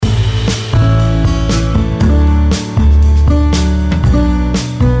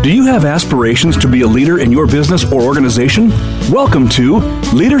Do you have aspirations to be a leader in your business or organization? Welcome to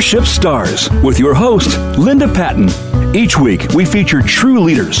Leadership Stars with your host, Linda Patten. Each week, we feature true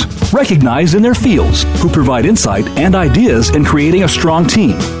leaders, recognized in their fields, who provide insight and ideas in creating a strong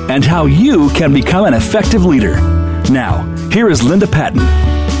team, and how you can become an effective leader. Now, here is Linda Patten.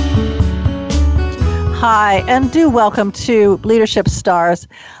 Hi, and do welcome to Leadership Stars.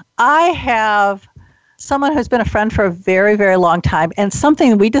 I have someone who's been a friend for a very, very long time, and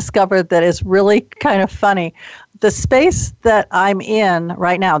something we discovered that is really kind of funny. The space that I'm in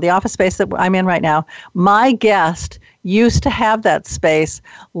right now, the office space that I'm in right now, my guest used to have that space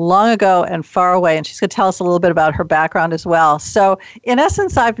long ago and far away, and she's going to tell us a little bit about her background as well. So, in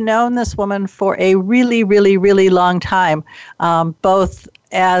essence, I've known this woman for a really, really, really long time, both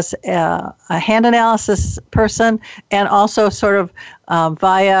as a hand analysis person and also sort of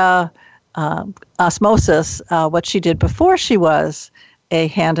via osmosis, what she did before she was a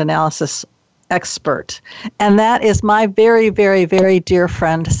hand analysis expert. And that is my very, very, very dear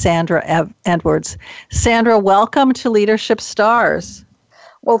friend, Sandra Edwards. Sandra, welcome to Leadership Stars.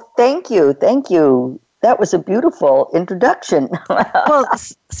 Well, thank you. Thank you. That was a beautiful introduction. Well,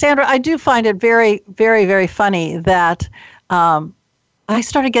 Sandra, I do find it very, very, very funny that I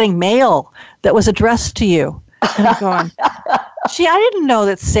started getting mail that was addressed to you. And I'm going, gee, I didn't know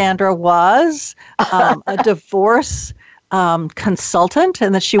that Sandra was a divorce consultant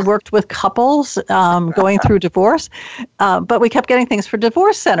and that she worked with couples going through divorce. But we kept getting things for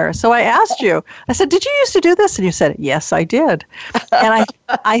divorce centers. So I asked you, I said, did you used to do this? And you said, yes, I did. And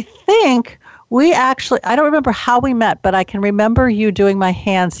I think we actually, I don't remember how we met, but I can remember you doing my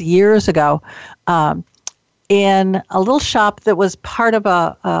hands years ago in a little shop that was part of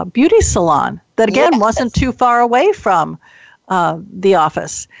a beauty salon that, again, wasn't too far away from the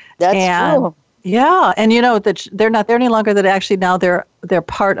office. That's true. Yeah, and you know that they're not there any longer. That actually now they're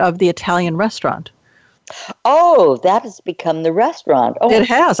part of the Italian restaurant. Oh, that has become the restaurant. Oh, it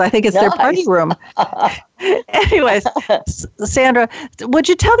has. I think it's nice. Their party room. Anyways, Sandra, would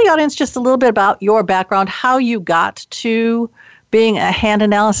you tell the audience just a little bit about your background, how you got to being a hand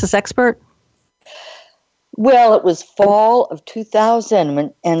analysis expert? Well, it was fall of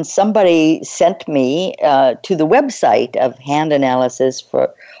 2000, and somebody sent me to the website of Hand Analysis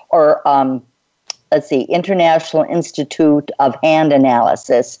International Institute of Hand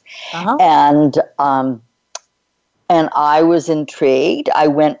Analysis, and I was intrigued. I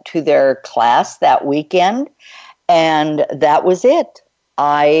went to their class that weekend, and that was it.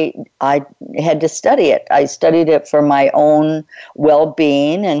 I had to study it. I studied it for my own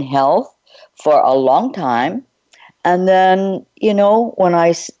well-being and health for a long time. And then, you know, when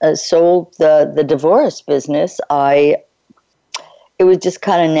I sold the divorce business, it was just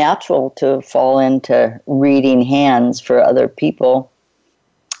kind of natural to fall into reading hands for other people.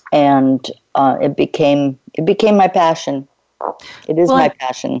 And it became my passion. It is my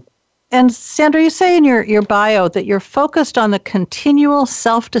passion. And Sandra, you say in your bio that you're focused on the continual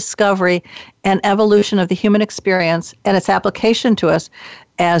self-discovery and evolution of the human experience and its application to us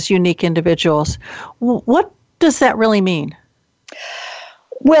as unique individuals. What does that really mean?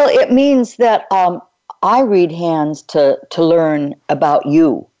 Well, it means that I read hands to learn about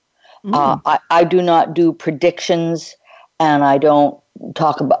you. I do not do predictions, and I don't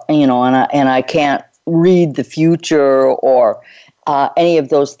talk about, and I can't read the future or any of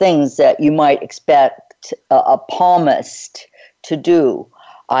those things that you might expect a palmist to do.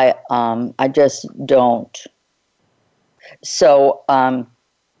 I just don't. So I'm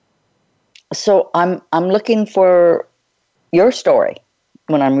looking for your story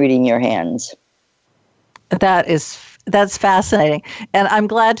when I'm reading your hands. That's fascinating. And I'm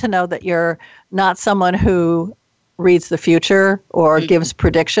glad to know that you're not someone who reads the future or gives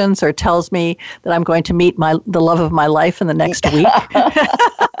predictions or tells me that I'm going to meet the love of my life in the next week.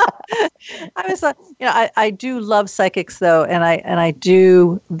 I do love psychics though, and I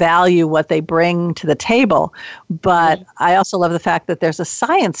do value what they bring to the table, but I also love the fact that there's a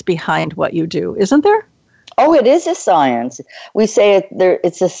science behind what you do, isn't there? Oh, it is a science. We say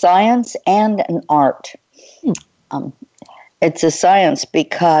it's a science and an art. It's a science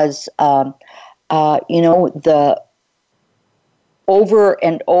because the over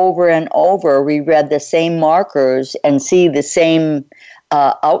and over and over, we read the same markers and see the same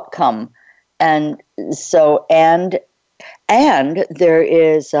outcome. And so, and there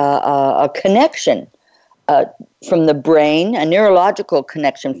is a connection from the brain, a neurological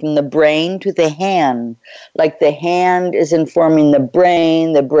connection from the brain to the hand. Like the hand is informing the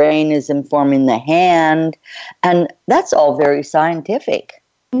brain is informing the hand, and that's all very scientific.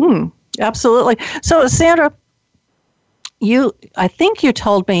 Absolutely. So, Sandra, I think you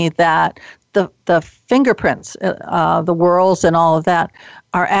told me that the fingerprints, the whorls and all of that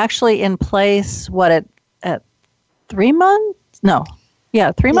are actually in place, at 3 months? No.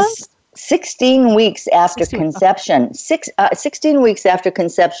 Yeah, 3 months? 16 weeks after 16, conception. 16 weeks after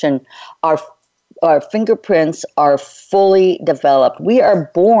conception, our fingerprints are fully developed. We are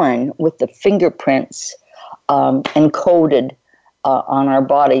born with the fingerprints encoded on our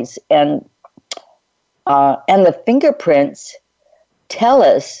bodies, and the fingerprints tell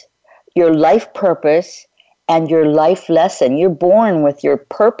us your life purpose and your life lesson. You're born with your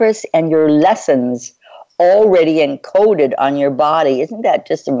purpose and your lessons already encoded on your body. Isn't that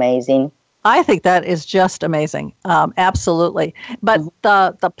just amazing? I think that is just amazing. Absolutely. But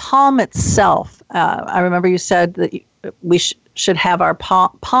the palm itself, I remember you said that we should have our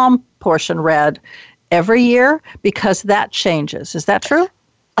palm portion read every year because that changes. Is that true?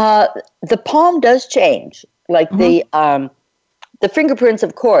 The palm does change. Like the fingerprints,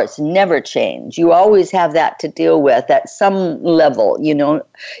 of course, never change. You always have that to deal with at some level. You know,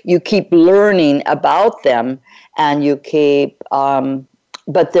 you keep learning about them, and you keep.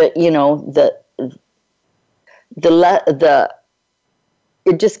 But it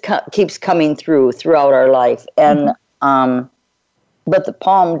just keeps coming throughout our life, and but the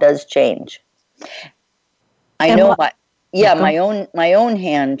palm does change. I know. My own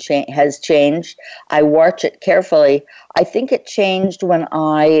hand has changed. I watch it carefully. I think it changed when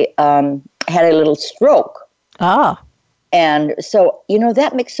I had a little stroke. And so,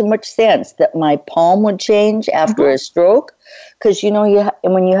 that makes so much sense that my palm would change after a stroke. Because,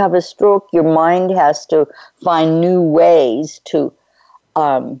 when you have a stroke, your mind has to find new ways to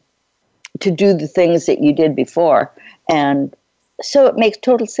do the things that you did before. And so it makes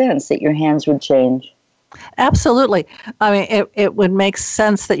total sense that your hands would change. Absolutely. I mean, it would make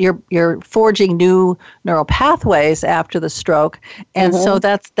sense that you're forging new neural pathways after the stroke, and so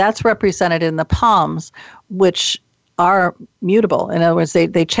that's represented in the palms, which are mutable. In other words,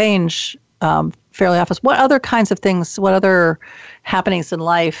 they change fairly often. What other kinds of things? What other happenings in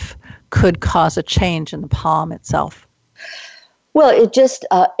life could cause a change in the palm itself? Well, it just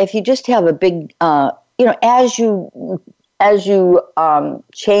if you just have a big, as you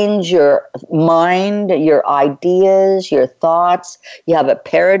change your mind, your ideas, your thoughts, you have a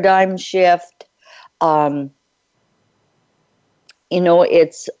paradigm shift.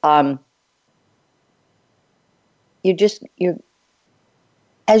 It's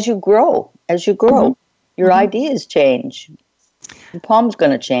as you grow, your ideas change. The palm's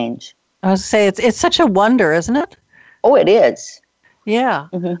going to change. I was going to say it's such a wonder, isn't it? Oh, it is. Yeah.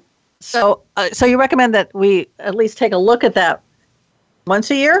 So you recommend that we at least take a look at that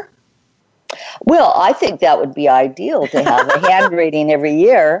once a year? Well, I think that would be ideal to have a hand reading every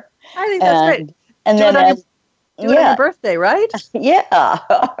year. I think that's great. And do then it on your birthday, right? Yeah.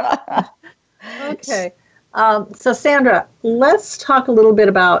 Okay. So Sandra, let's talk a little bit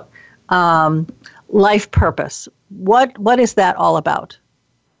about life purpose. What is that all about?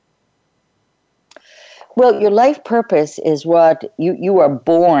 Well, your life purpose is what you are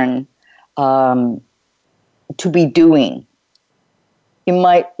born to be doing. You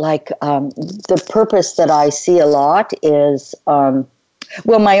might the purpose that I see a lot is,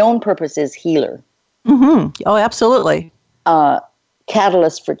 my own purpose is healer. Oh, absolutely.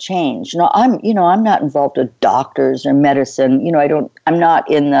 Catalyst for change. Now, I'm not involved with doctors or medicine. I'm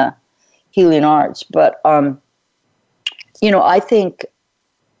not in the healing arts, but I think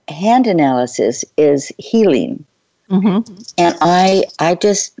hand analysis is healing. And I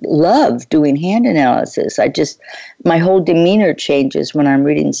just love doing hand analysis. My whole demeanor changes when I'm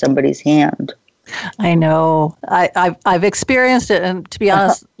reading somebody's hand. I know. I've experienced it. And to be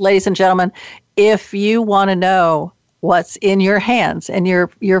honest, ladies and gentlemen, if you want to know what's in your hands, and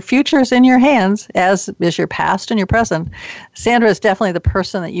your future's in your hands, as is your past and your present, Sandra is definitely the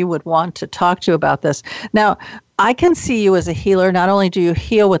person that you would want to talk to about this. Now, I can see you as a healer. Not only do you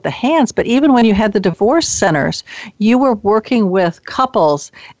heal with the hands, but even when you had the divorce centers, you were working with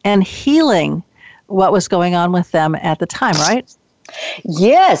couples and healing what was going on with them at the time, right?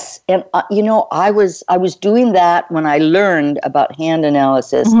 Yes, and I was doing that when I learned about hand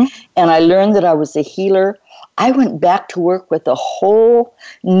analysis, and I learned that I was a healer. I went back to work with a whole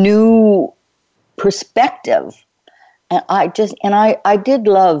new perspective, and I did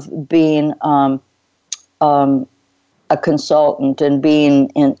love being a consultant and being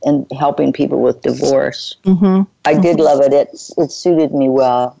in helping people with divorce. I did love it. It suited me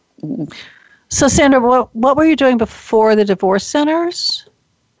well. So, Sandra, what were you doing before the divorce centers?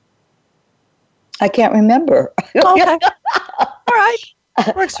 I can't remember. Okay. All right.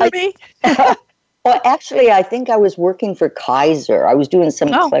 Works for me. Well, actually, I think I was working for Kaiser. I was doing some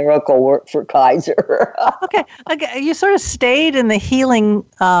clerical work for Kaiser. Okay. You sort of stayed in the healing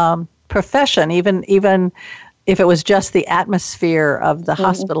profession, even if it was just the atmosphere of the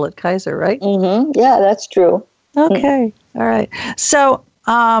hospital at Kaiser, right? Mm-hmm. Yeah, that's true. Okay. All right. So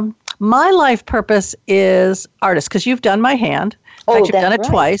my life purpose is artist, because you've done my hand. In fact, you've done it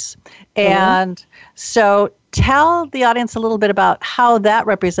twice. And so tell the audience a little bit about how that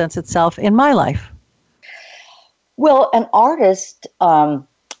represents itself in my life. Well, an artist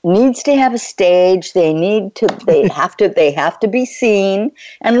needs to have a stage. They have to be seen.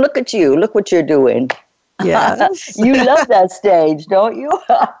 And look at you. Look what you're doing. Yes. You love that stage, don't you?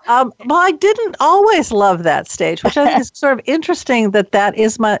 Well, I didn't always love that stage, which I think is sort of interesting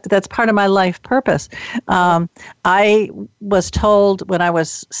that's part of my life purpose. I was told when I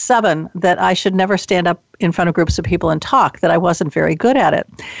was 7 that I should never stand up in front of groups of people and talk, that I wasn't very good at it.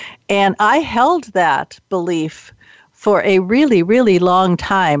 And I held that belief for a really, really long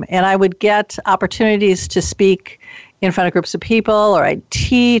time. And I would get opportunities to speak in front of groups of people, or I'd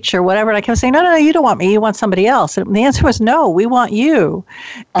teach or whatever. And I kept saying, no, you don't want me. You want somebody else. And the answer was, no, we want you.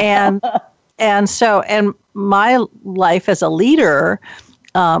 And and my life as a leader,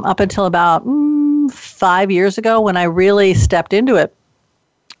 up until about 5 years ago, when I really stepped into it,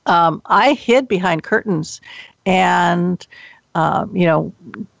 I hid behind curtains and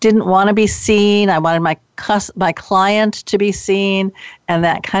didn't want to be seen. I wanted my client to be seen, and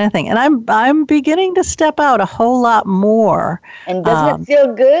that kind of thing. And I'm beginning to step out a whole lot more. And doesn't it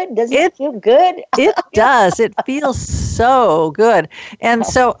feel good? Doesn't it feel good? It does. It feels so good. And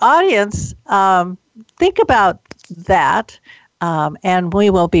so, audience, think about that, and we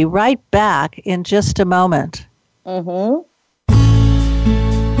will be right back in just a moment. Mm-hmm.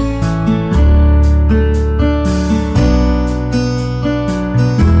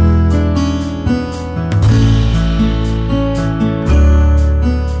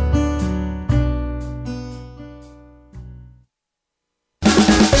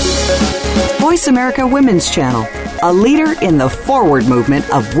 Voice America Women's Channel, a leader in the forward movement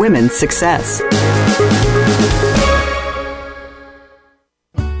of women's success.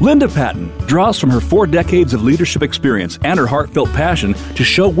 Linda Patten draws from her 4 decades of leadership experience and her heartfelt passion to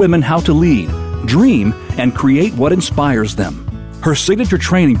show women how to lead, dream, and create what inspires them. Her signature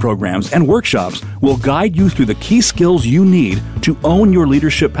training programs and workshops will guide you through the key skills you need to own your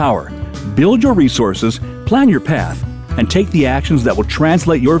leadership power, build your resources, plan your path, and take the actions that will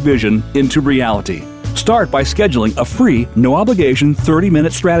translate your vision into reality. Start by scheduling a free, no-obligation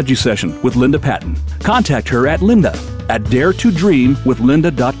 30-minute strategy session with Linda Patten. Contact her at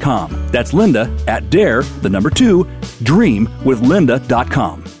linda@daretodreamwithlinda.com. That's Linda at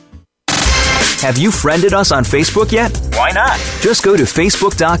dreamwithlinda.com. Have you friended us on Facebook yet? Why not? Just go to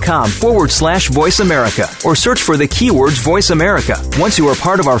facebook.com/Voice America or search for the keywords Voice America. Once you are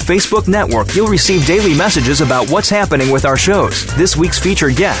part of our Facebook network, you'll receive daily messages about what's happening with our shows, this week's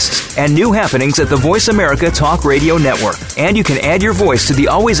featured guests, and new happenings at the Voice America Talk Radio Network. And you can add your voice to the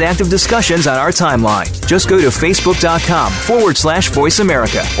always active discussions on our timeline. Just go to facebook.com/Voice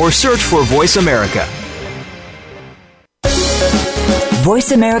America or search for Voice America.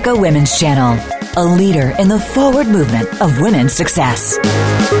 Voice America Women's Channel, a leader in the forward movement of women's success.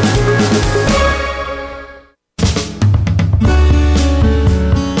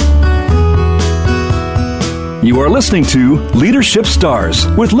 You are listening to Leadership Stars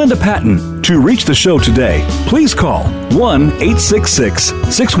with Linda Patten. To reach the show today, please call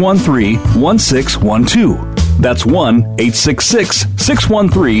 1-866-613-1612. That's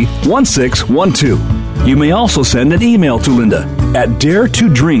 1-866-613-1612. You may also send an email to Linda at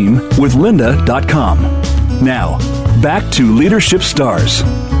daretodreamwithlinda.com. Now, back to Leadership Stars.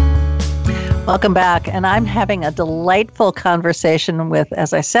 Welcome back, and I'm having a delightful conversation with,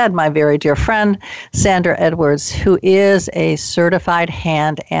 as I said, my very dear friend, Sandra Edwards, who is a certified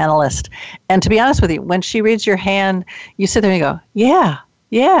hand analyst. And to be honest with you, when she reads your hand, you sit there and you go, yeah,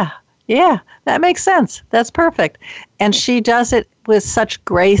 that makes sense. That's perfect. And she does it with such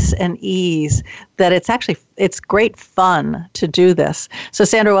grace and ease that it's great fun to do this. So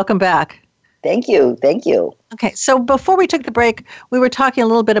Sandra, welcome back. Thank you. Okay, so before we took the break, we were talking a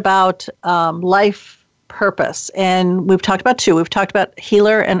little bit about life purpose, and we've talked about 2. We've talked about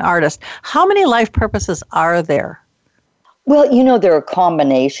healer and artist. How many life purposes are there? Well, there are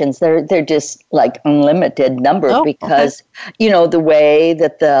combinations. They're just like unlimited number because, the way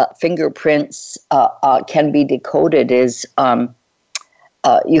that the fingerprints can be decoded is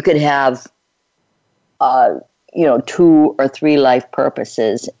you could have, 2 or 3 life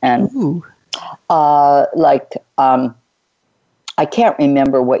purposes. And I can't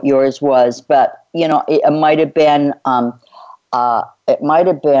remember what yours was, but it might have been a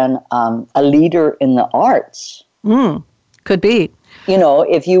leader in the arts. Could be.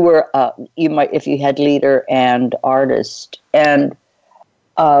 If you were if you had leader and artist, and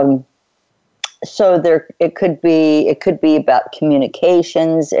so it could be about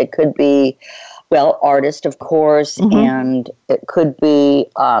communications. It could be, artist, of course, and it could be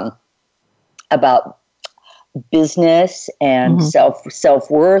about business and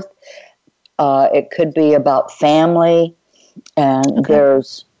self-worth. It could be about family, and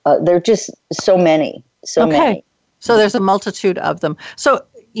there's just so many. Many. So there's a multitude of them. So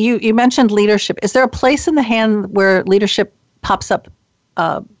you mentioned leadership. Is there a place in the hand where leadership pops up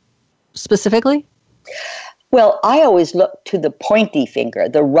specifically? Well, I always look to the pointy finger,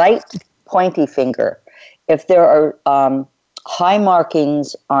 the right pointy finger. If there are high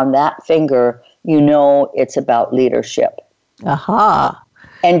markings on that finger, it's about leadership. Aha.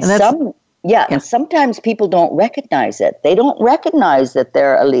 And sometimes people don't recognize it. They don't recognize that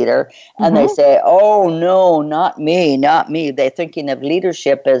they're a leader, and they say, "Oh no, not me, not me." They're thinking of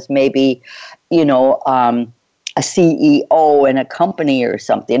leadership as maybe, a CEO in a company or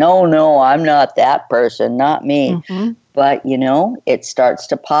something. Oh no, I'm not that person, not me. But it starts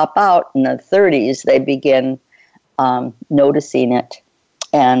to pop out in the 30s. They begin noticing it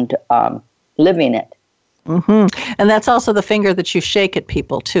and living it. And that's also the finger that you shake at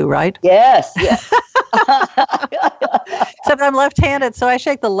people too, right? Yes. Except I'm left-handed, so I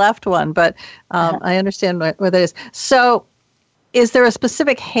shake the left one, but I understand what that is. So is there a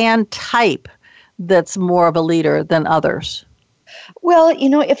specific hand type that's more of a leader than others? Well,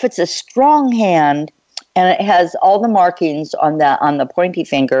 if it's a strong hand and it has all the markings on the pointy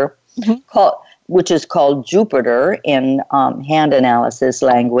finger, which is called Jupiter in hand analysis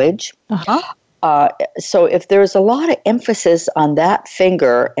language. So if there's a lot of emphasis on that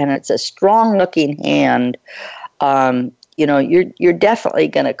finger and it's a strong-looking hand, you're definitely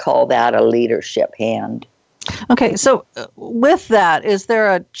going to call that a leadership hand. Okay, so with that, is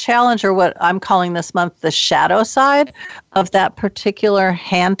there a challenge, or what I'm calling this month the shadow side of that particular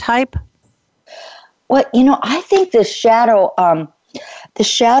hand type? Well, I think the shadow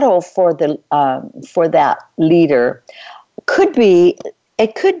for that leader could be.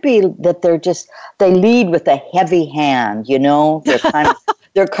 It could be that they lead with a heavy hand.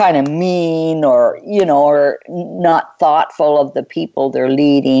 They're kind of mean, or not thoughtful of the people they're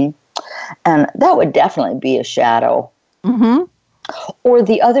leading. And that would definitely be a shadow. Or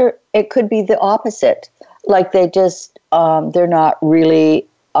the other, it could be the opposite. Like they're not really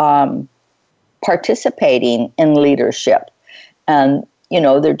participating in leadership. And,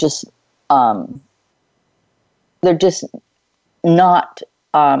 they're just not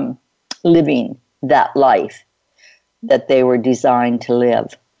living that life that they were designed to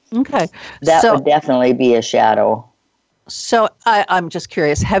live. Okay. That would definitely be a shadow. So I'm just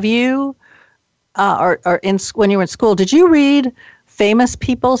curious, have you, when you were in school, did you read famous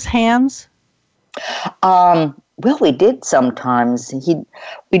people's hands? Well, we did sometimes.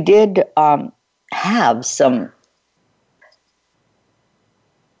 We did have some.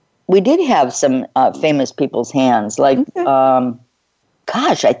 We did have some famous people's hands. Like,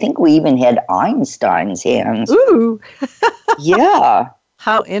 gosh, I think we even had Einstein's hands. Ooh. Yeah.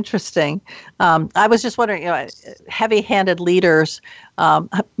 How interesting. I was just wondering, heavy-handed leaders,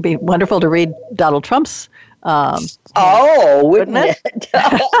 it'd be wonderful to read Donald Trump's wouldn't it?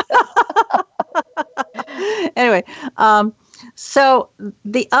 Anyway, so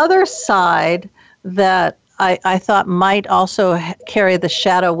the other side that I thought might also carry the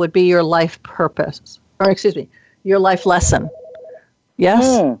shadow would be your life purpose, your life lesson.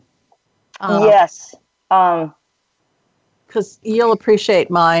 Yes? Yes. Because you'll appreciate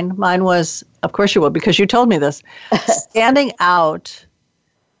mine. Mine was, of course you will, because you told me this, standing out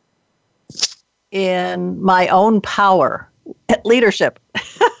in my own power, leadership.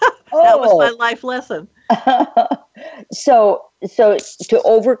 That was my life lesson. So to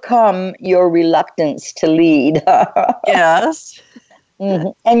overcome your reluctance to lead. Yes. Mm-hmm.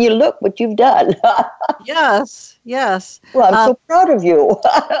 And you look what you've done. Yes. Well, I'm so proud of you.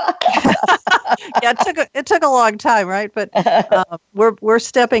 Yeah, it took a long time, right? But we're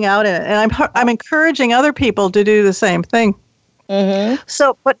stepping out in it, and I'm encouraging other people to do the same thing. Mm-hmm.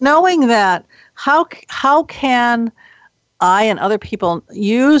 So, but knowing that, how can I and other people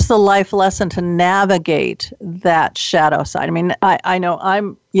use the life lesson to navigate that shadow side? I mean, I know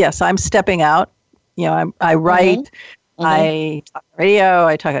I'm stepping out. I write. Mm-hmm.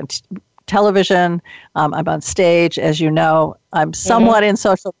 I talk on television. I'm on stage, as you know. I'm somewhat in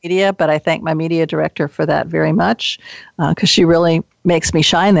social media, but I thank my media director for that very much because she really makes me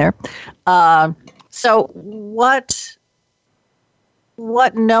shine there. So what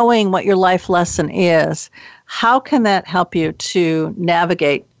knowing what your life lesson is, how can that help you to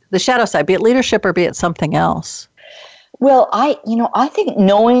navigate the shadow side, be it leadership or be it something else? Well, I think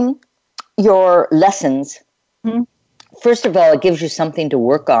knowing your lessons, first of all, it gives you something to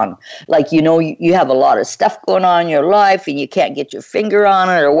work on. Like, you have a lot of stuff going on in your life and you can't get your finger on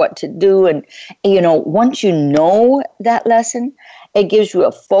it or what to do. And, once you know that lesson, it gives you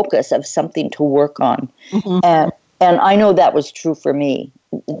a focus of something to work on. And I know that was true for me,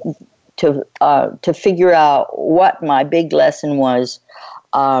 to figure out what my big lesson was.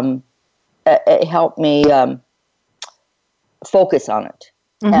 It helped me focus on it.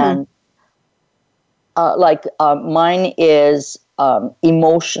 And mine is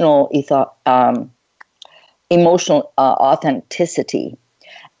emotional authenticity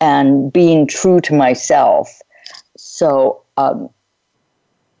and being true to myself. So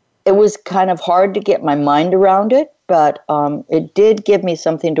it was kind of hard to get my mind around it, but it did give me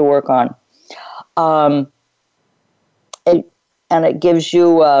something to work on. It gives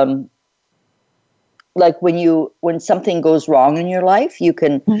you when something goes wrong in your life, you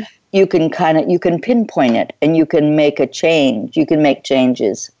can pinpoint it and you can make a change. You can make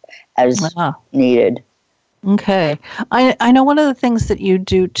changes as needed. Okay. I know one of the things that you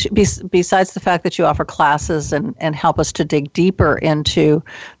do, besides the fact that you offer classes and help us to dig deeper into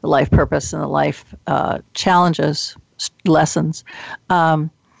the life purpose and the life challenges, lessons,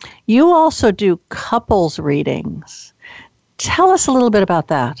 you also do couples readings. Tell us a little bit about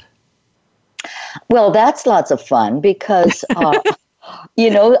that. Well, that's lots of fun because,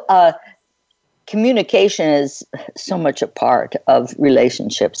 communication is so much a part of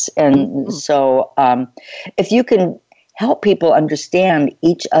relationships. And so if you can help people understand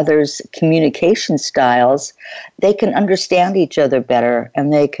each other's communication styles, they can understand each other better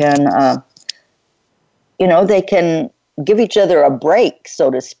and they can, they can give each other a break, so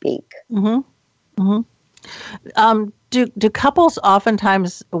to speak. Do couples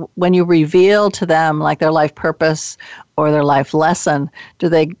oftentimes, when you reveal to them like their life purpose or their life lesson, do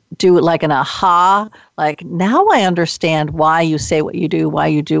they do like an aha? Like, now I understand why you say what you do, why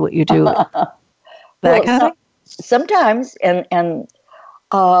you do what you do. That kind of thing? Sometimes, they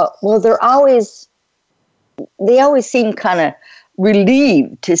always seem kind of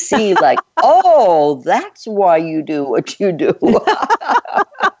relieved to see like, oh, that's why you do what you do.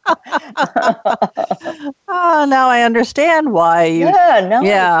 Oh, now I understand why you. I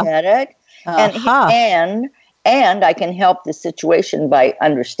get it. And I can help the situation by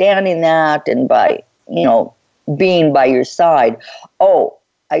understanding that and by, being by your side. Oh,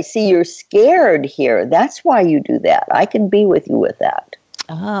 I see you're scared here. That's why you do that. I can be with you with that.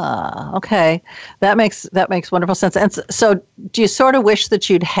 Okay. That makes wonderful sense. And so do you sort of wish that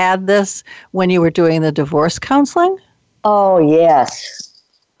you'd had this when you were doing the divorce counseling? Oh, yes.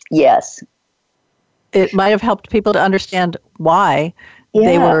 Yes. It might have helped people to understand why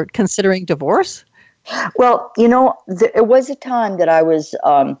they were considering divorce. Well, there was a time that I was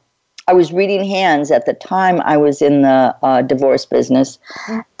reading hands. At the time I was in the divorce business,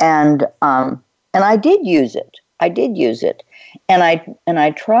 and I did use it. And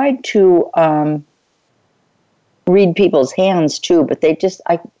I tried to read people's hands too, but they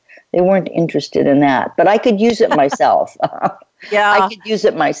weren't interested in that. But I could use it myself. I could use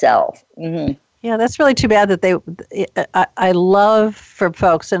it myself. Mm-hmm. Yeah, that's really too bad that I love for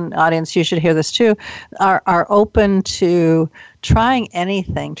folks in the audience, you should hear this too, are open to trying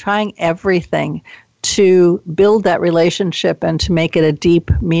anything, trying everything to build that relationship and to make it a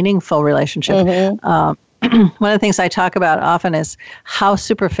deep, meaningful relationship. Mm-hmm. One of the things I talk about often is how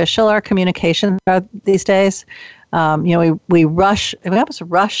superficial our communications are these days. We almost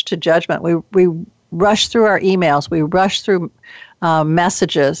rush to judgment. We rush through our emails. We rush through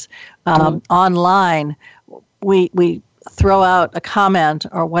messages online. We throw out a comment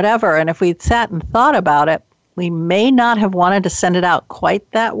or whatever, and if we sat and thought about it, we may not have wanted to send it out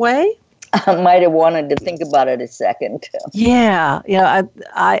quite that way. I might have wanted to think about it a second. Yeah,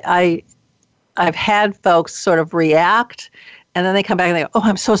 I've had folks sort of react, and then they come back and they go, oh,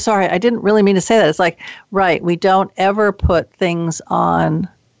 I'm so sorry. I didn't really mean to say that. It's like, right, we don't ever put things on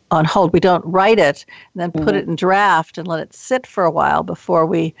hold. We don't write it and then put it in draft and let it sit for a while before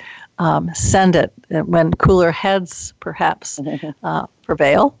we send it when cooler heads perhaps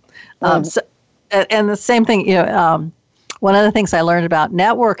prevail. And the same thing, one of the things I learned about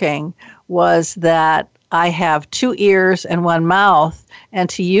networking was that I have 2 ears and 1 mouth, and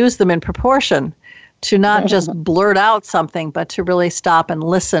to use them in proportion, to not just blurt out something, but to really stop and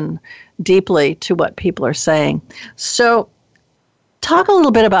listen deeply to what people are saying. So talk a little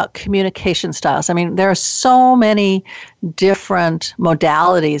bit about communication styles. I mean, there are so many different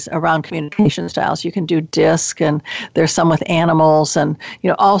modalities around communication styles. You can do DISC, and there's some with animals, and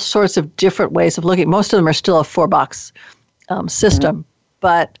all sorts of different ways of looking. Most of them are still a 4-box system.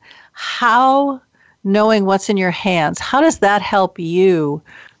 But how, knowing what's in your hands, how does that help you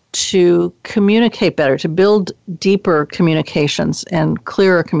to communicate better, to build deeper communications and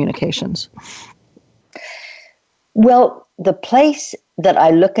clearer communications? Well, the place that I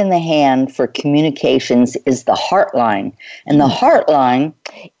look in the hand for communications is the heart line. And the heart line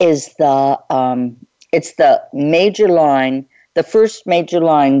is it's the major line, the first major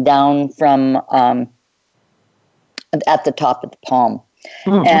line down from at the top of the palm.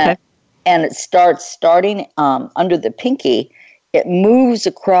 Okay. And it starting under the pinky. It moves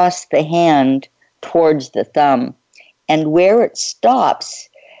across the hand towards the thumb. And where it stops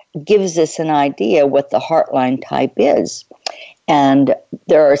gives us an idea what the heartline type is. And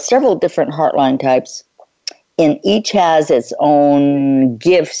there are several different heartline types, and each has its own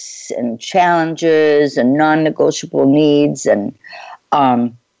gifts and challenges and non-negotiable needs and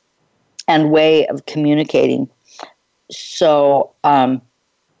way of communicating. So,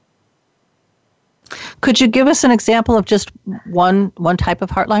 could you give us an example of just one type of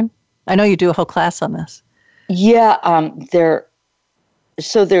heartline? I know you do a whole class on this. Yeah,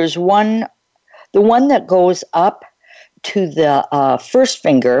 there's one, the one that goes up to the first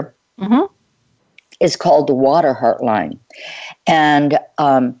finger is called the water heart line. And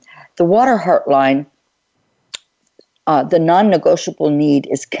the water heart line, the non-negotiable need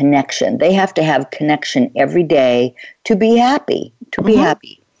is connection. They have to have connection every day to be happy,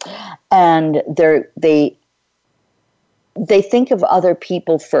 And they think of other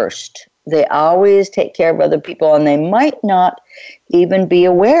people first. They always take care of other people, and they might not even be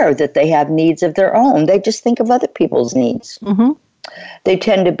aware that they have needs of their own. They just think of other people's needs. They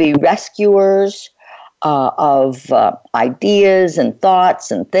tend to be rescuers of ideas and thoughts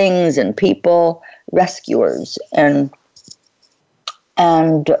and things and people, rescuers. And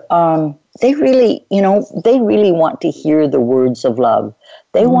they really, they really want to hear the words of love.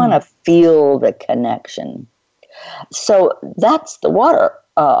 They want to feel the connection. So that's the water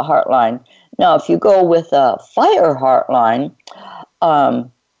heart line. Now, if you go with a fire heart line,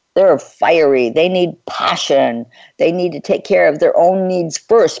 they're fiery. They need passion. They need to take care of their own needs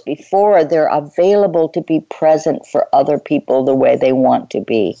first before they're available to be present for other people the way they want to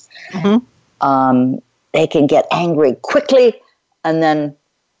be. They can get angry quickly, and then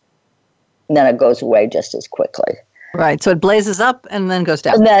it goes away just as quickly. Right. So it blazes up and then goes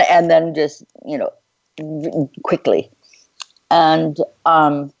down. And then just, quickly. And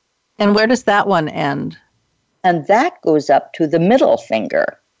where does that one end? And that goes up to the middle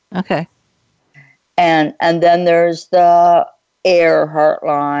finger. Okay. And then there's the air heart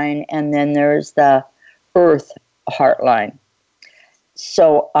line, and then there's the earth heart line.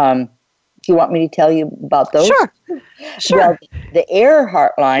 So, do you want me to tell you about those? Sure. Well, the air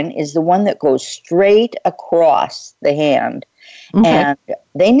heart line is the one that goes straight across the hand. Okay. And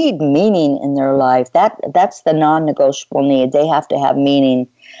they need meaning in their life. That's the non-negotiable need. They have to have meaning.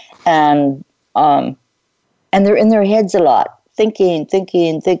 And they're in their heads a lot, thinking,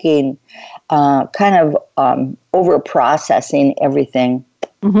 kind of over-processing everything.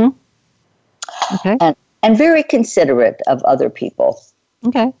 Okay. And very considerate of other people.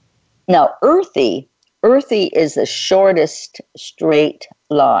 Okay. Now, earthy is the shortest straight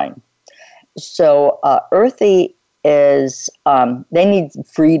line. So earthy is they need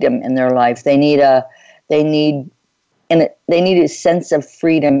freedom in their life. They need a sense of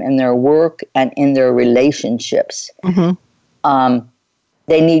freedom in their work and in their relationships.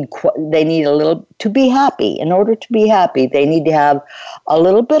 They need a little to be happy. In order to be happy, they need to have a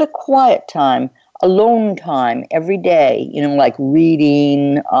little bit of quiet time, alone time every day. Like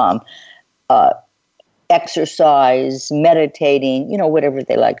reading, exercise, meditating. Whatever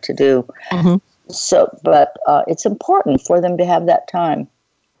they like to do. So, but it's important for them to have that time.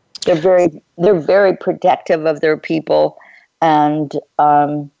 They're very protective of their people, and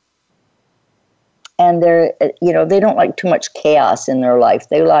they're they don't like too much chaos in their life.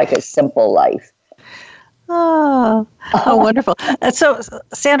 They like a simple life. Oh, wonderful! So,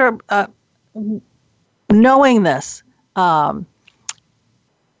 Sandra, knowing this,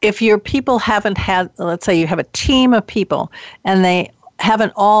 if your people haven't had, let's say you have a team of people, and they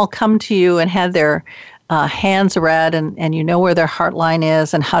haven't all come to you and had their hands read, and you know where their heart line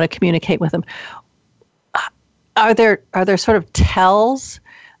is and how to communicate with them, Are there sort of tells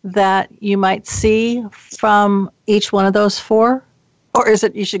that you might see from each one of those four? Or is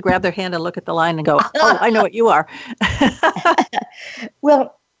it you should grab their hand and look at the line and go, oh, I know what you are?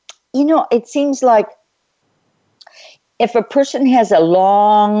 Well, it seems like if a person has a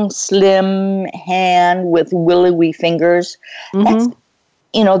long, slim hand with willowy fingers,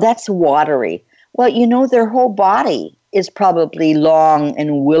 that's watery. Well, their whole body is probably long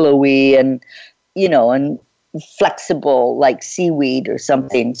and willowy and flexible like seaweed or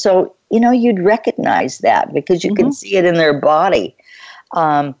something. So, you'd recognize that because you can see it in their body.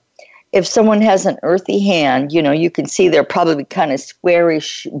 If someone has an earthy hand, you can see they're probably kind of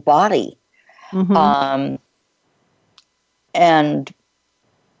squarish body. And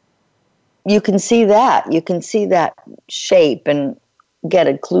you can see that. You can see that shape and get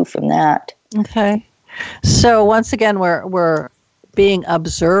a clue from that. Okay. So once again, we're being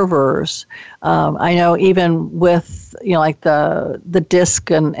observers. I know even with, like the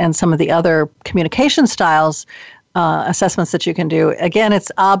DISC and some of the other communication styles, assessments that you can do. Again,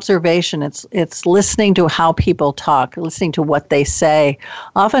 it's observation. It's listening to how people talk, listening to what they say.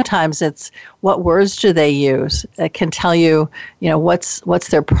 Oftentimes, it's what words do they use. It can tell you, what's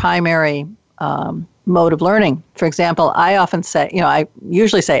their primary mode of learning. For example, I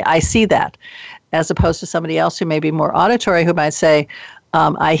usually say, I see that, as opposed to somebody else who may be more auditory, who might say,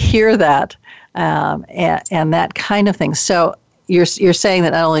 I hear that, and that kind of thing. So you're saying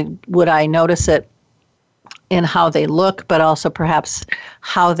that not only would I notice it in how they look, but also perhaps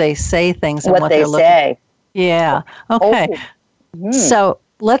how they say things and what they're looking. Say. Yeah. Okay. So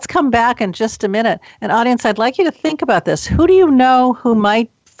let's come back in just a minute. And audience, I'd like you to think about this. Who do you know who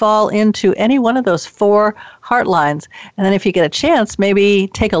might fall into any one of those four heart lines? And then if you get a chance, maybe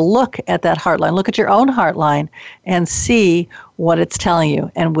take a look at that heart line. Look at your own heart line and see what it's telling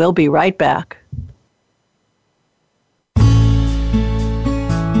you. And we'll be right back.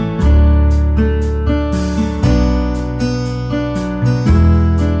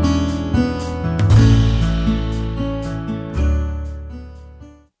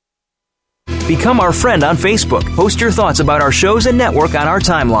 Become our friend on Facebook. Post your thoughts about our shows and network on our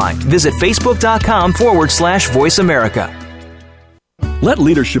timeline. Visit facebook.com/Voice America. Let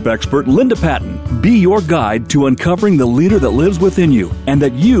leadership expert Linda Patten be your guide to uncovering the leader that lives within you and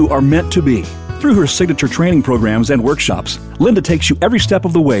that you are meant to be. Through her signature training programs and workshops, Linda takes you every step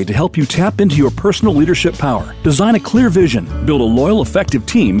of the way to help you tap into your personal leadership power, design a clear vision, build a loyal, effective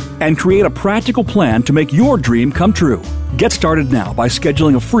team, and create a practical plan to make your dream come true. Get started now by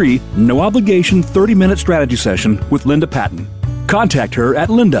scheduling a free, no-obligation 30-minute strategy session with Linda Patten. Contact her at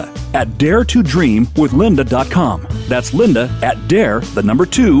linda@daretodreamwithlinda.com. That's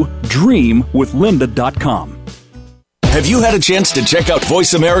linda@dare2dreamwithlinda.com. Have you had a chance to check out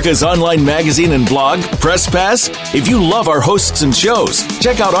Voice America's online magazine and blog, Press Pass? If you love our hosts and shows,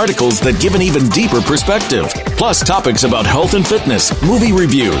 check out articles that give an even deeper perspective. Plus topics about health and fitness, movie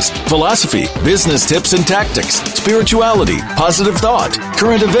reviews, philosophy, business tips and tactics, spirituality, positive thought,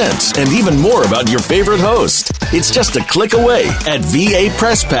 current events, and even more about your favorite host. It's just a click away at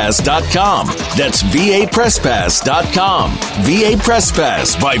vapresspass.com. That's vapresspass.com. VA Press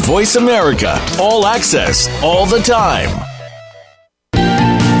Pass by Voice America. All access, all the time.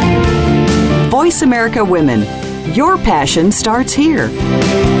 Voice America Women. Your passion starts here.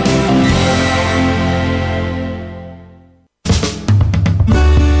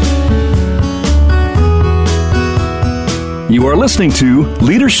 You are listening to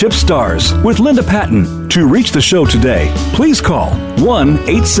Leadership Stars with Linda Patten. To reach the show today, please call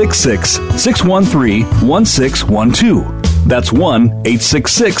 1-866-613-1612. That's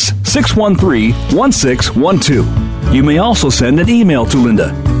 1-866-613-1612. You may also send an email to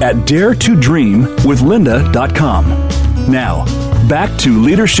Linda at daretodreamwithlinda.com. Now, back to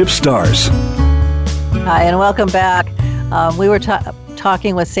Leadership Stars. Hi, and welcome back. We were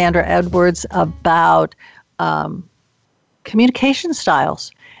talking with Sandra Edwards about communication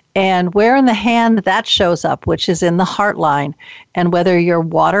styles and where in the hand that shows up, which is in the heart line, and whether you're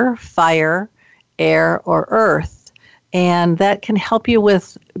water, fire, air, or earth. And that can help you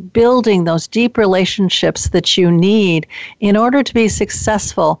with building those deep relationships that you need in order to be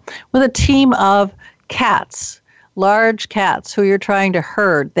successful with a team of cats, large cats who you're trying to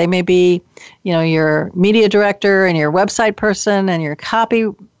herd. They may be, your media director and your website person and your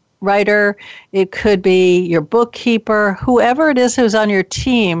copywriter. It could be your bookkeeper, whoever it is who's on your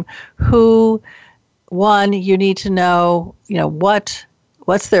team, who, one, you need to know, what's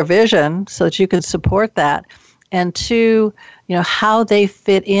their vision so that you can support that. And two, how they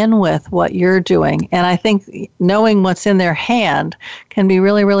fit in with what you're doing. And I think knowing what's in their hand can be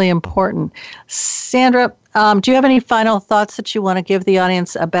really, really important. Sandra, do you have any final thoughts that you want to give the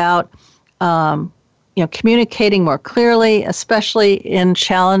audience about communicating more clearly, especially in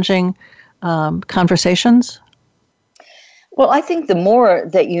challenging conversations? Well, I think the more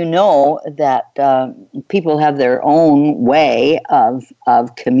that you know that people have their own way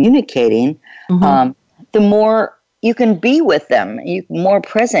of communicating, the more you can be with them. More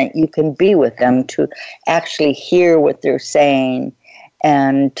present you can be with them to actually hear what they're saying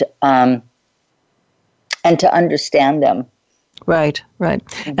and to understand them. Right.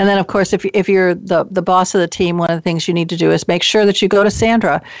 And then, of course, if you're the boss of the team, one of the things you need to do is make sure that you go to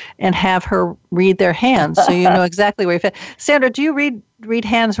Sandra and have her read their hands so you know exactly where you fit. Sandra, do you read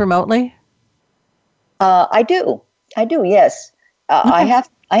hands remotely? I do, yes. I have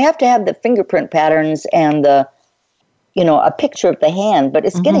to have the fingerprint patterns and a picture of the hand, but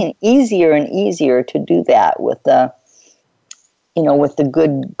it's getting easier and easier to do that with the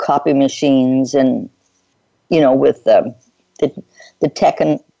good copy machines and, with the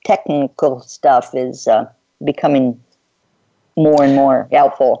technical stuff is becoming more and more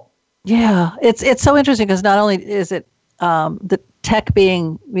helpful. Yeah, it's so interesting because not only is it the tech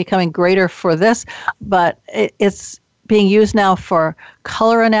becoming greater for this, but it's being used now for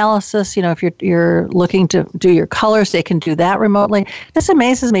color analysis. If you're looking to do your colors, they can do that remotely. This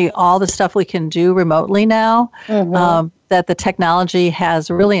amazes me, all the stuff we can do remotely now. That the technology has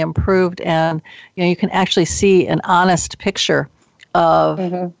really improved, and you can actually see an honest picture of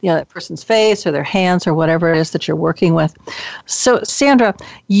that person's face or their hands or whatever it is that you're working with. So, Sandra,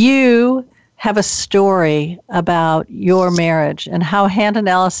 you have a story about your marriage and how hand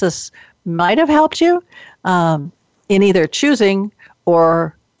analysis might have helped you in either choosing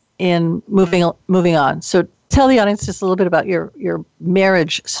or in moving on. So, tell the audience just a little bit about your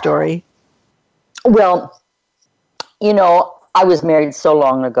marriage story. Well, I was married so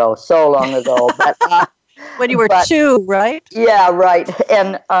long ago, but when you were 2, right? Yeah, right.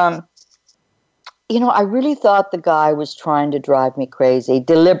 And I really thought the guy was trying to drive me crazy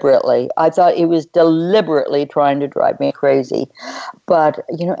deliberately. I thought he was deliberately trying to drive me crazy. But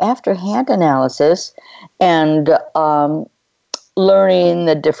after hand analysis and learning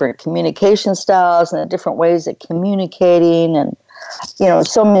the different communication styles and the different ways of communicating, and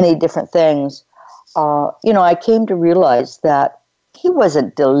so many different things. I came to realize that he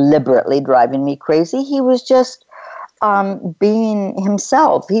wasn't deliberately driving me crazy. He was just being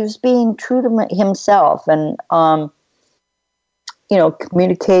himself. He was being true to himself and,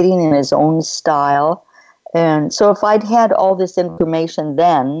 communicating in his own style. And so if I'd had all this information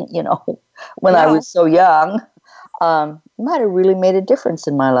then, when I was so young, it might have really made a difference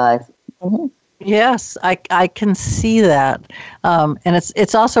in my life. Mm-hmm. Yes, I can see that. And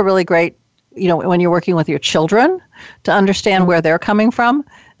it's also really great, when you're working with your children, to understand where they're coming from,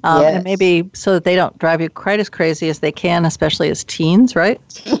 and maybe so that they don't drive you quite as crazy as they can, especially as teens, right?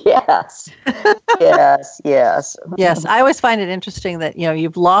 Yes. Yes. Yes, I always find it interesting that,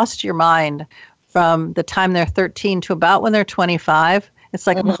 you've lost your mind from the time they're 13 to about when they're 25. It's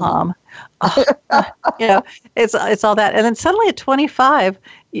like, Mom, it's all that. And then suddenly at 25,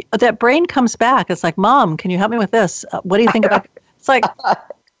 that brain comes back. It's like, Mom, can you help me with this? What do you think about it? It's like,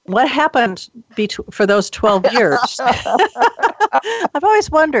 what happened for those 12 years? I've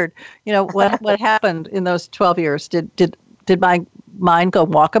always wondered, what happened in those 12 years. Did my mind go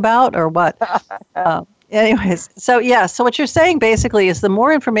walkabout or what? Anyways, so what you're saying basically is the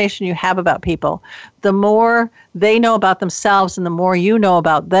more information you have about people, the more they know about themselves and the more you know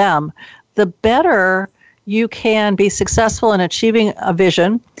about them, the better you can be successful in achieving a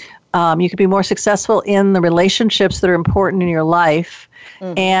vision. You can be more successful in the relationships that are important in your life.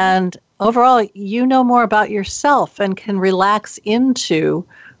 Mm-hmm. And overall, you know more about yourself and can relax into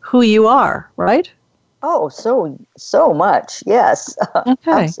who you are, right? Oh, so much. Yes,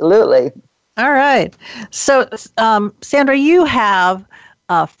 okay. Absolutely. All right. So, Sandra, you have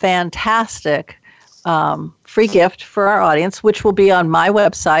a fantastic free gift for our audience, which will be on my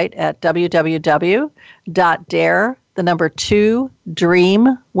website at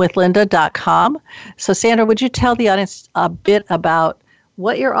www.dare2dreamwithlinda.com. So, Sandra, would you tell the audience a bit about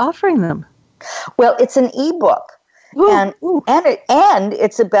what you're offering them? Well, it's an ebook, and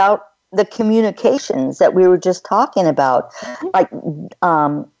it's about the communications that we were just talking about. Like,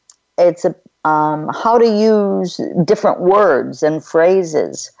 it's how to use different words and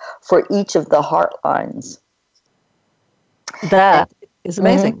phrases for each of the heart lines. That is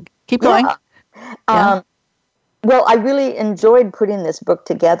amazing. Keep going. Yeah. Well, I really enjoyed putting this book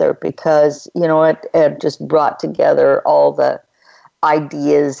together because, it just brought together all the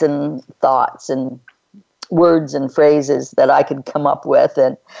ideas and thoughts and words and phrases that I could come up with,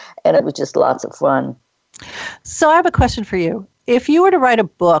 and it was just lots of fun. So I have a question for you. If you were to write a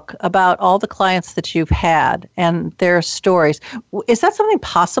book about all the clients that you've had and their stories, is that something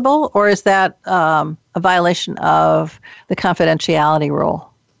possible, or is that a violation of the confidentiality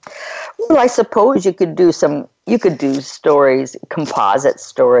rule? Well, I suppose you could do stories, composite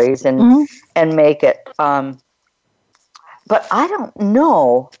stories, and make it. But I don't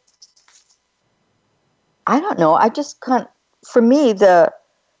know. I just can't. For me, the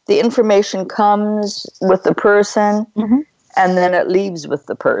information comes with the person, and then it leaves with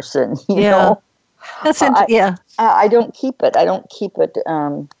the person. You know, that's I don't keep it.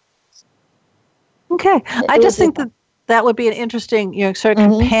 Okay, I just think that would be an interesting, sort of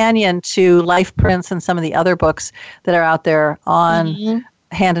companion to Life Prints and some of the other books that are out there on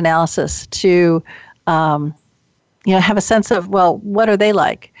hand analysis to, have a sense of, well, what are they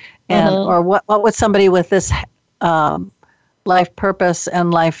like? And or what would somebody with this life purpose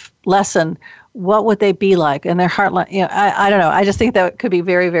and life lesson, what would they be like? And their heart, I don't know. I just think that could be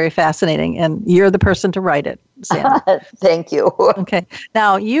very, very fascinating. And you're the person to write it, Sandra. Thank you. Okay.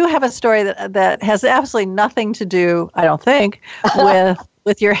 Now, you have a story that has absolutely nothing to do, I don't think,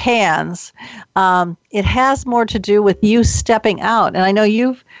 with your hands. It has more to do with you stepping out. And I know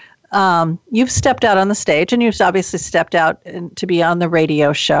you've stepped out on the stage, and you've obviously stepped out to be on the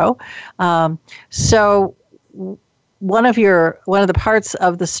radio show. So one of the parts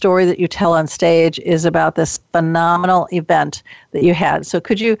of the story that you tell on stage is about this phenomenal event that you had. So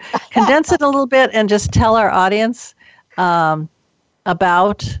could you condense it a little bit and just tell our audience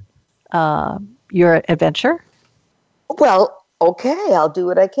about your adventure? Well, okay, I'll do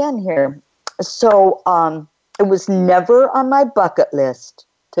what I can here. So it was never on my bucket list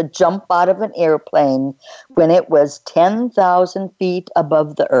to jump out of an airplane when it was 10,000 feet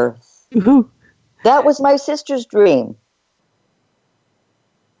above the earth. Mm-hmm. That was my sister's dream.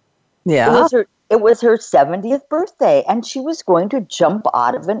 Yeah. It was her 70th birthday, and she was going to jump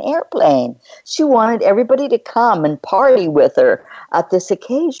out of an airplane. She wanted everybody to come and party with her at this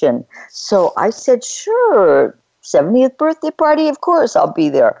occasion. So I said, sure, 70th birthday party, of course I'll be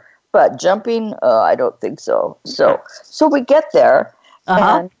there. But jumping, I don't think so. So we get there,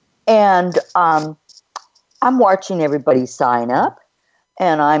 and I'm watching everybody sign up,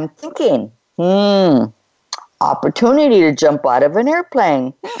 and I'm thinking, opportunity to jump out of an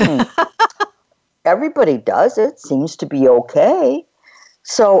airplane. Everybody does it. Seems to be okay.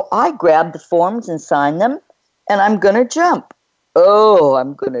 So I grab the forms and sign them, and I'm going to jump. Oh,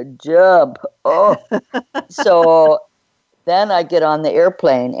 I'm going to jump. Oh. So then I get on the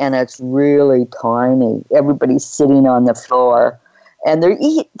airplane, and it's really tiny. Everybody's sitting on the floor, and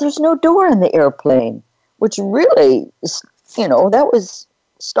there's no door in the airplane, which really, that was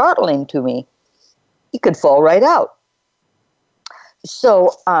startling to me. You could fall right out.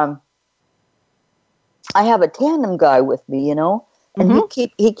 So I have a tandem guy with me, and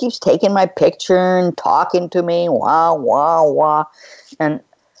he keeps taking my picture and talking to me, wah, wah, wah. And,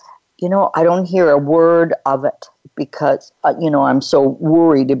 I don't hear a word of it because, I'm so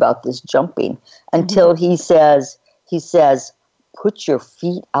worried about this jumping until he says, put your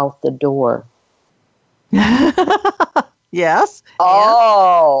feet out the door. Yes.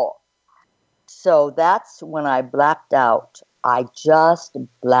 Oh. So that's when I blacked out. I just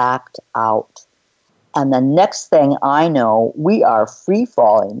blacked out. And the next thing I know, we are free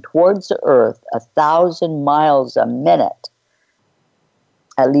falling towards the earth 1,000 miles a minute.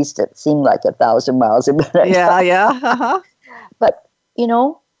 At least it seemed like 1,000 miles a minute. Yeah. Uh-huh. But,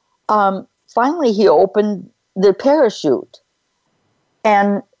 finally he opened the parachute.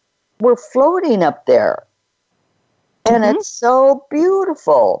 And we're floating up there. And it's so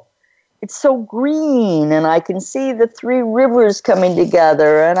beautiful. It's so green, and I can see the 3 rivers coming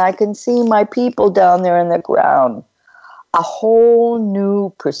together, and I can see my people down there in the ground. A whole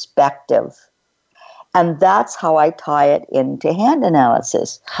new perspective. And that's how I tie it into hand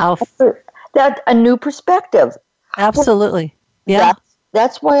analysis. That a new perspective. Absolutely. Yeah.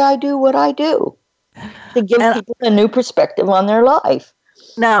 That's why I do what I do. To give people a new perspective on their life.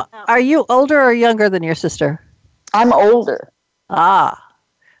 Now, are you older or younger than your sister? I'm older.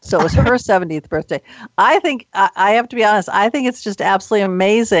 So it was her 70th birthday. I think, I have to be honest, I think it's just absolutely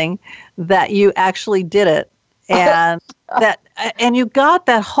amazing that you actually did it. And and you got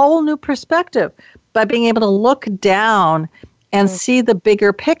that whole new perspective by being able to look down and see the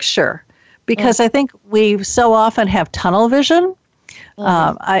bigger picture. Because I think we so often have tunnel vision.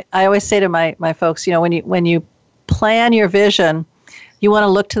 I always say to my folks, when you plan your vision, you want to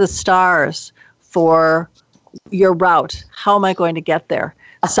look to the stars for your route. How am I going to get there?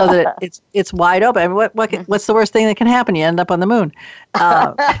 So that it's wide open. I mean, what's the worst thing that can happen? You end up on the moon.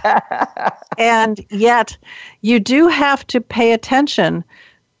 And yet, you do have to pay attention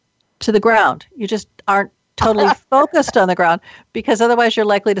to the ground. You just aren't totally focused on the ground, because otherwise you're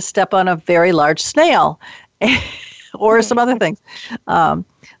likely to step on a very large snail or some other things.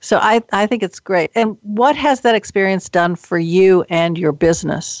 So I think it's great. And what has that experience done for you and your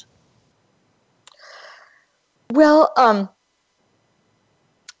business? Well,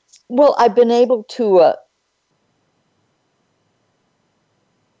 I've been able to,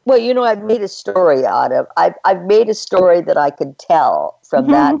 I've made a story out of, I've made a story that I could tell from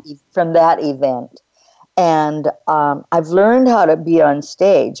that event. And I've learned how to be on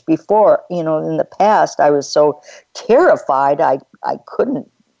stage. Before, in the past, I was so terrified I couldn't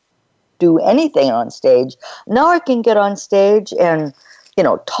do anything on stage. Now I can get on stage and,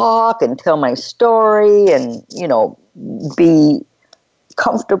 talk and tell my story and, be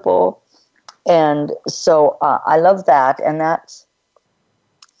comfortable. And so I love that. And I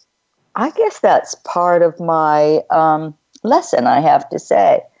guess that's part of my lesson, I have to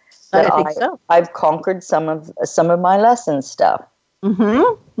say. I think so. I've conquered some of my lesson stuff.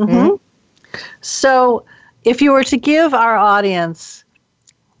 Mm-hmm. Mm-hmm. So if you were to give our audience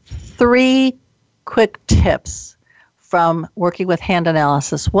 3 quick tips from working with hand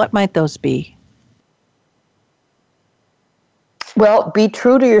analysis, what might those be? Well, be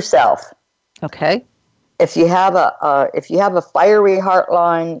true to yourself. Okay. If you have a fiery heart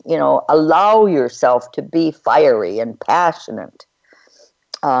line, allow yourself to be fiery and passionate.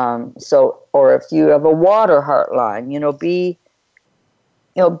 Or if you have a water heart line, be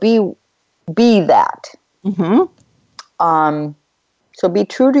that. Mm-hmm. So be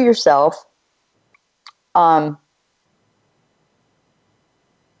true to yourself. And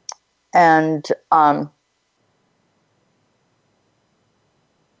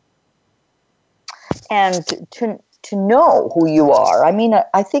to know who you are. I mean,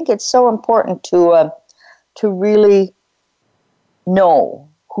 I think it's so important to really know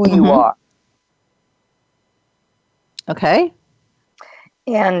who you are. Okay.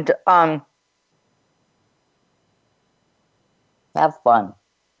 And have fun.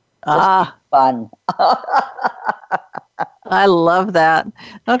 Just fun. I love that.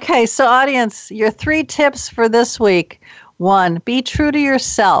 Okay, so audience, your 3 tips for this week. 1, be true to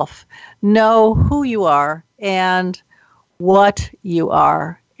yourself. Know who you are and what you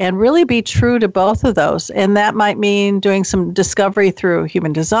are. And really be true to both of those. And that might mean doing some discovery through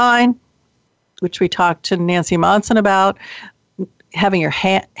human design, which we talked to Nancy Monson about, having your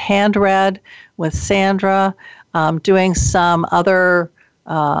hand read with Sandra, doing some other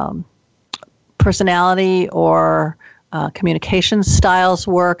personality or communication styles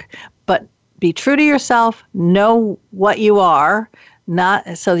work. But be true to yourself, know what you are,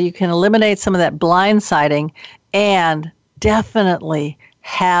 not so that you can eliminate some of that blindsiding, and definitely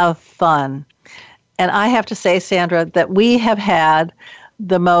have fun. And I have to say, Sandra, that we have had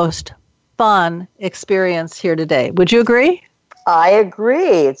the most fun experience here today. Would you agree? I agree.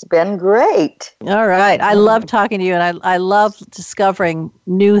 It's been great. All right. I love talking to you, and I love discovering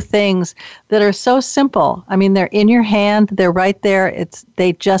new things that are so simple. I mean, they're in your hand. They're right there.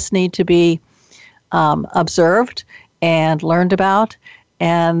 They just need to be observed and learned about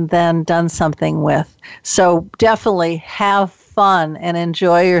and then done something with. So definitely have fun and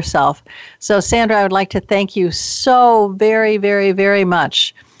enjoy yourself. So, Sandra, I would like to thank you so very, very, very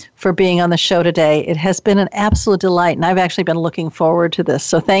much for being on the show today. It has been an absolute delight, and I've actually been looking forward to this.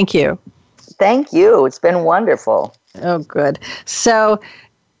 So thank you. Thank you. It's been wonderful. Oh, good. So,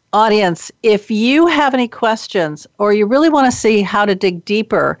 audience, if you have any questions or you really want to see how to dig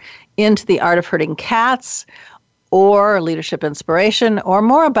deeper into the art of herding cats or leadership inspiration or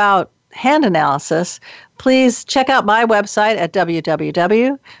more about hand analysis, please check out my website at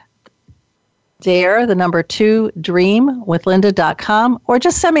www.dare2dreamwithlinda.com, or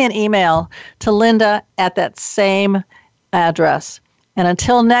just send me an email to Linda at that same address. And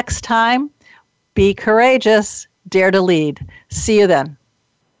until next time, be courageous, dare to lead. See you then.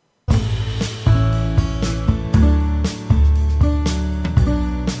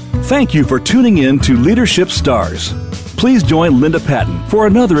 Thank you for tuning in to Leadership Stars. Please join Linda Patten for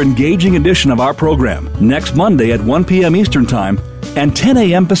another engaging edition of our program next Monday at 1 p.m. Eastern Time and 10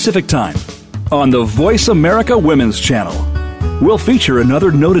 a.m. Pacific Time on the Voice America Women's Channel. We'll feature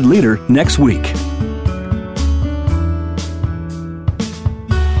another noted leader next week.